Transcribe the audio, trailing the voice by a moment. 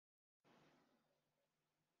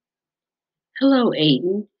Hello,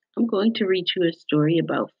 Ayden. I'm going to read you a story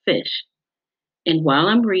about fish. And while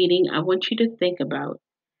I'm reading, I want you to think about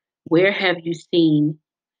where have you seen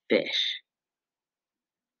fish?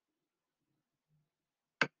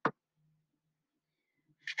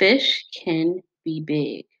 Fish can be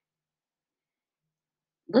big.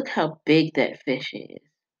 Look how big that fish is.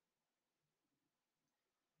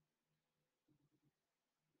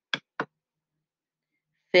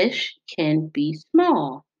 Fish can be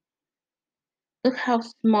small. Look how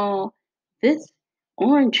small this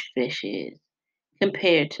orange fish is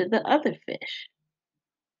compared to the other fish.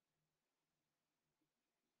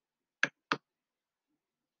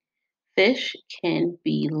 Fish can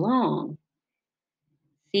be long.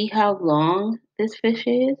 See how long this fish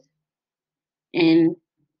is? And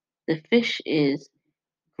the fish is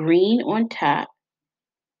green on top,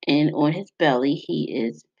 and on his belly he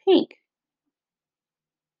is pink.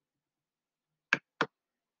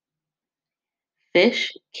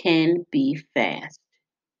 Fish can be fast.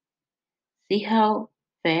 See how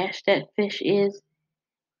fast that fish is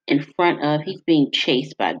in front of, he's being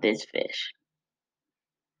chased by this fish.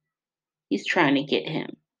 He's trying to get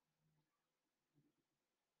him.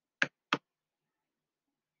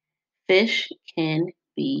 Fish can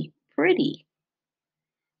be pretty.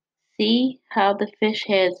 See how the fish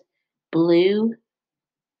has blue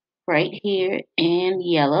right here and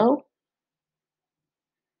yellow?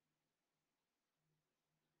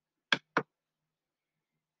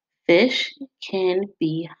 Fish can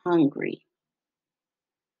be hungry.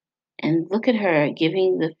 And look at her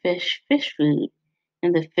giving the fish food.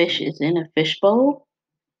 And the fish is in a fish bowl,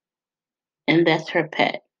 and that's her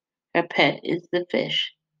pet. Her pet is the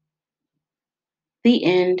fish. The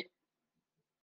end.